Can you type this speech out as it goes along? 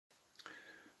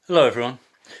Hello everyone.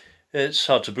 It's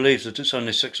hard to believe that it's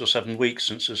only 6 or 7 weeks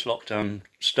since this lockdown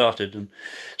started, and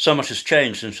so much has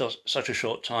changed in such a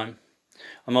short time.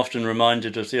 I'm often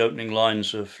reminded of the opening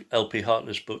lines of L.P.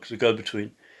 Hartley's book, The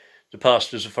Go-Between. The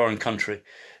past is a foreign country.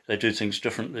 They do things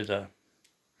differently there.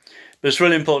 But it's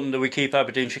really important that we keep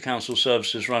Aberdeenshire Council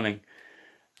services running,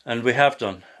 and we have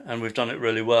done, and we've done it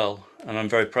really well. And I'm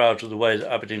very proud of the way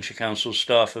that Aberdeenshire Council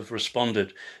staff have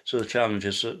responded to the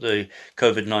challenges that the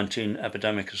COVID-19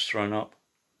 epidemic has thrown up.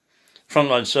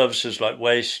 Frontline services like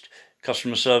waste,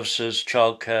 customer services,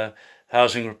 childcare,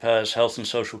 housing repairs, health and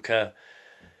social care,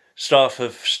 staff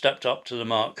have stepped up to the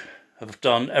mark, have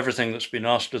done everything that's been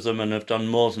asked of them and have done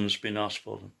more than has been asked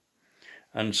for them.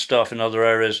 And staff in other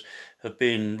areas have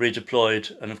been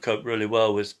redeployed and have coped really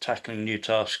well with tackling new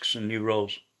tasks and new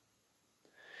roles.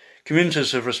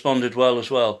 Communities have responded well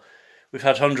as well. We've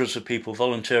had hundreds of people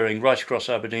volunteering right across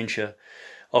Aberdeenshire,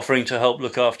 offering to help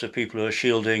look after people who are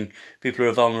shielding, people who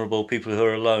are vulnerable, people who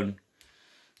are alone,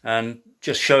 and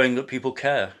just showing that people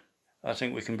care. I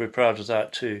think we can be proud of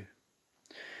that too.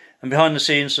 And behind the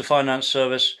scenes, the Finance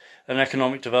Service and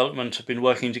Economic Development have been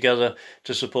working together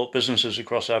to support businesses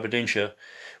across Aberdeenshire.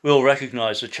 We all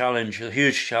recognise the challenge, the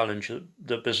huge challenge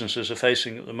that businesses are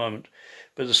facing at the moment,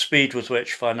 but the speed with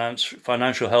which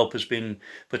financial help has been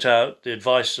put out, the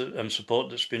advice and support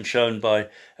that's been shown by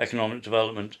Economic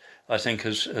Development, I think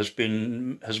has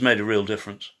made a real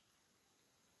difference.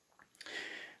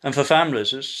 And for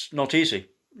families, it's not easy.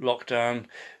 Lockdown,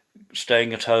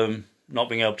 staying at home, not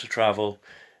being able to travel,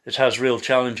 it has real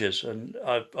challenges, and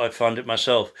I find it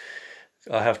myself.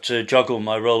 I have to juggle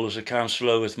my role as a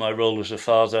councillor with my role as a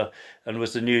father and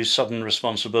with the new sudden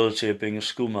responsibility of being a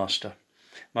schoolmaster.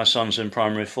 My son's in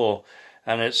primary 4,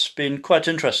 and it's been quite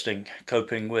interesting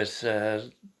coping with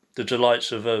the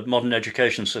delights of a modern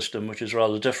education system, which is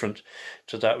rather different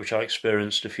to that which I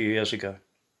experienced a few years ago.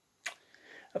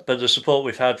 But the support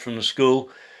we've had from the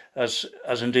school, as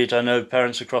indeed I know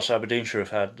parents across Aberdeenshire have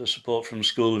had, the support from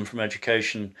school and from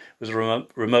education with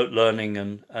remote learning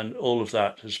and all of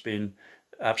that has been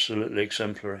absolutely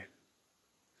exemplary.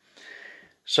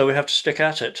 So we have to stick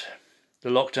at it. The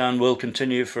lockdown will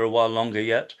continue for a while longer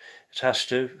yet. It has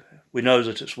to. We know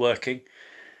that it's working,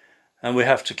 and we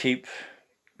have to keep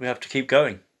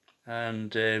going.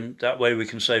 And that way we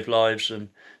can save lives and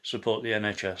support the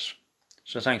NHS.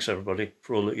 So thanks everybody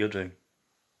for all that you're doing.